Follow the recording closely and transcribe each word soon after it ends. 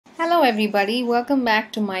Hello everybody, welcome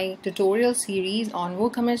back to my tutorial series on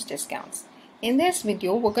WooCommerce discounts. In this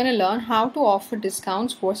video, we're going to learn how to offer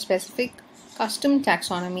discounts for specific custom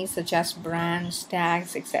taxonomies such as brands,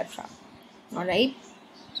 tags, etc. Alright,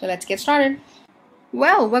 so let's get started.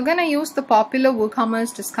 Well, we're going to use the popular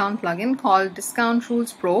WooCommerce discount plugin called Discount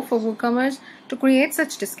Rules Pro for WooCommerce to create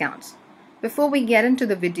such discounts. Before we get into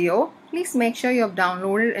the video, please make sure you have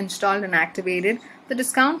downloaded, installed and activated the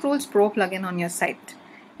Discount Rules Pro plugin on your site.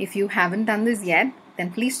 If you haven't done this yet,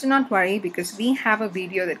 then please do not worry because we have a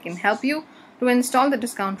video that can help you to install the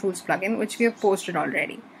Discount Rules plugin which we have posted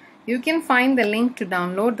already. You can find the link to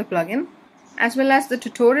download the plugin as well as the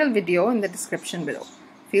tutorial video in the description below.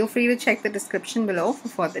 Feel free to check the description below for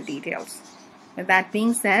further details. With that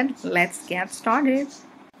being said, let's get started.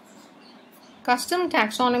 Custom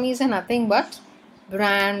taxonomies are nothing but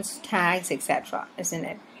brands, tags, etc., isn't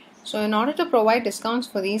it? So in order to provide discounts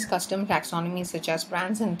for these custom taxonomies such as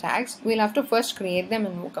brands and tags, we'll have to first create them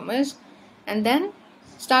in WooCommerce and then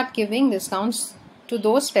start giving discounts to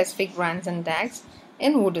those specific brands and tags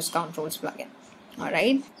in WooDiscount Rules plugin.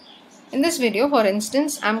 Alright. In this video, for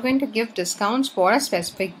instance, I'm going to give discounts for a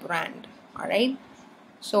specific brand. Alright.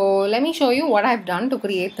 So let me show you what I've done to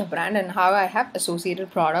create the brand and how I have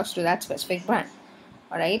associated products to that specific brand.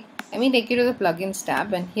 Alright. Let me take you to the plugins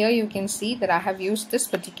tab, and here you can see that I have used this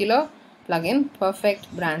particular plugin, Perfect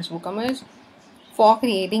Brands WooCommerce, for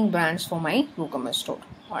creating brands for my WooCommerce store.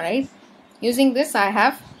 Alright, using this I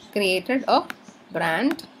have created a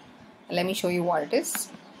brand. Let me show you what it is.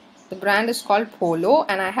 The brand is called Polo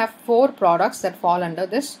and I have 4 products that fall under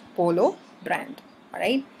this Polo brand.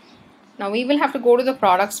 Alright, now we will have to go to the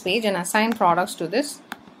products page and assign products to this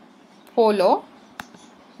Polo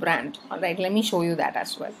brand. Alright, let me show you that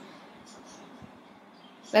as well.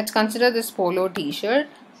 Let's consider this polo t-shirt.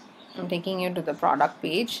 I'm taking you to the product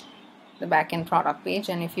page, the backend product page,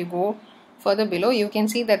 and if you go further below, you can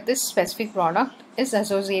see that this specific product is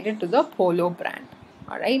associated to the Polo brand.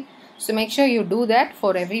 Alright, so make sure you do that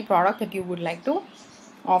for every product that you would like to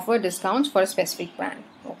offer discounts for a specific brand.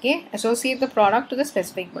 Okay, associate the product to the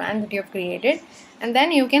specific brand that you have created, and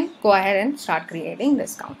then you can go ahead and start creating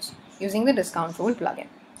discounts using the discount rule plugin.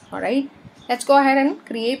 Alright, let's go ahead and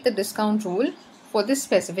create the discount rule for this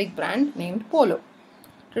specific brand named Polo.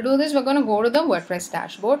 To do this, we're going to go to the WordPress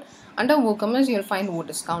dashboard. Under WooCommerce, you'll find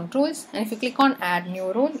WooDiscount Rules, and if you click on Add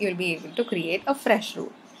New Rule, you'll be able to create a fresh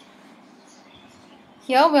rule.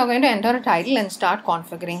 Here, we are going to enter a title and start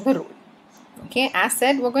configuring the rule. Okay, as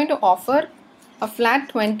said, we're going to offer a flat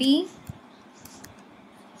 $20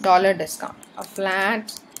 discount. A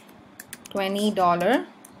flat $20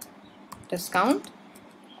 discount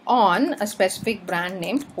on a specific brand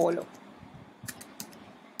named Polo.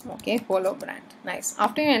 Okay, Polo brand. Nice.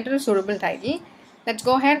 After you enter a suitable title, let's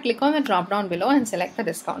go ahead, click on the drop down below and select the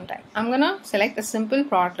discount type. I'm going to select a simple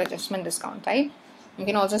product adjustment discount type. You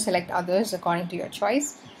can also select others according to your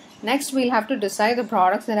choice. Next, we'll have to decide the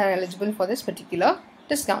products that are eligible for this particular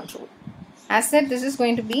discount rule. As said, this is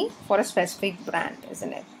going to be for a specific brand,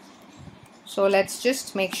 isn't it? So let's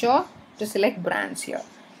just make sure to select brands here.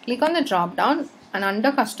 Click on the drop down and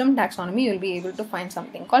under custom taxonomy, you'll be able to find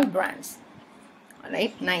something called brands.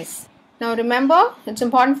 Alright, nice. Now remember, it's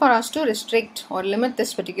important for us to restrict or limit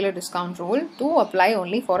this particular discount rule to apply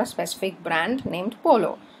only for a specific brand named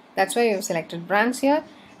Polo. That's why we've selected brands here,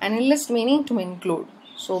 and enlist meaning to include.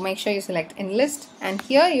 So make sure you select enlist, and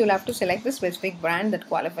here you'll have to select the specific brand that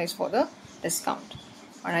qualifies for the discount.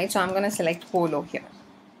 Alright, so I'm going to select Polo here.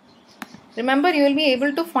 Remember, you will be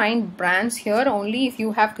able to find brands here only if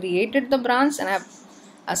you have created the brands and have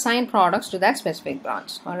assigned products to that specific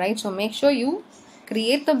brands. Alright, so make sure you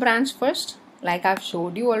create the brands first, like I've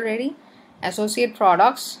showed you already. Associate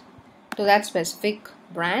products to that specific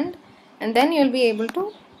brand, and then you'll be able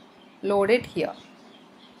to load it here.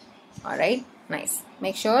 Alright, nice.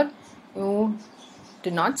 Make sure you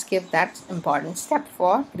do not skip that important step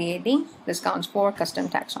for creating discounts for custom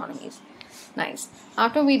taxonomies. Nice.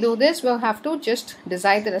 After we do this, we'll have to just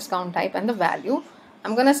decide the discount type and the value.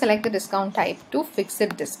 I'm going to select the discount type to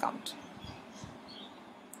fixed discount.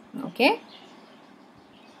 Okay.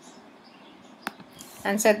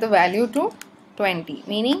 And set the value to 20,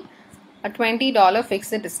 meaning a $20 fixed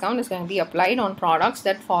discount is going to be applied on products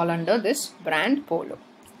that fall under this brand Polo.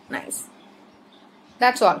 Nice.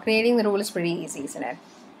 That's all. Creating the rule is pretty easy, isn't it?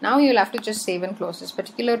 Now you'll have to just save and close this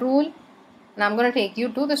particular rule. And I'm going to take you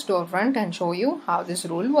to the storefront and show you how this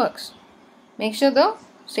rule works. Make sure the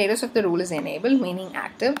status of the rule is enabled, meaning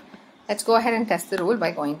active. Let's go ahead and test the rule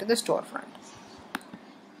by going to the storefront.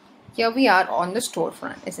 Here we are on the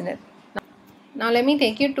storefront, isn't it? Now let me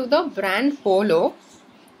take you to the brand Polo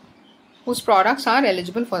whose products are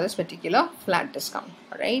eligible for this particular flat discount.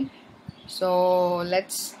 Alright, so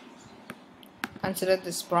let's consider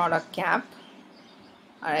this product cap.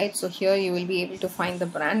 Alright, so here you will be able to find the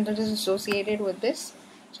brand that is associated with this.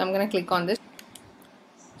 So I'm going to click on this.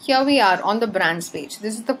 Here we are on the brands page.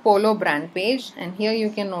 This is the Polo brand page, and here you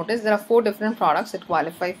can notice there are 4 different products that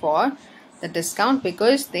qualify for the discount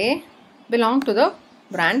because they belong to the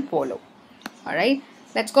brand Polo. Alright,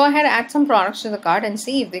 let's go ahead and add some products to the cart and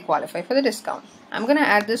see if they qualify for the discount. I'm going to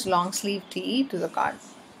add this long sleeve tee to the cart.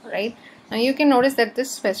 Alright, now you can notice that this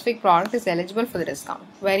specific product is eligible for the discount,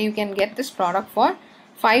 where you can get this product for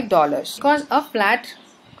 $5 because a flat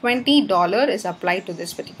 $20 is applied to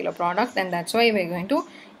this particular product, and that's why we're going to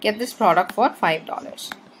get this product for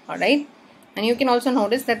 $5. Alright, and you can also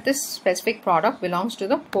notice that this specific product belongs to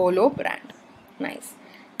the Polo brand. Nice.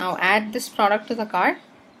 Now add this product to the cart.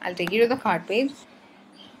 I'll take you to the cart page.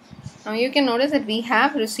 Now you can notice that we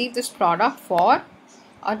have received this product for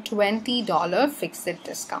a $20 fixed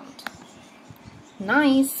discount.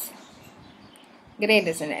 Nice. Great,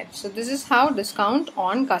 isn't it? So this is how discount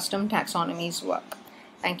on custom taxonomies work.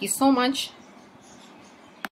 Thank you so much.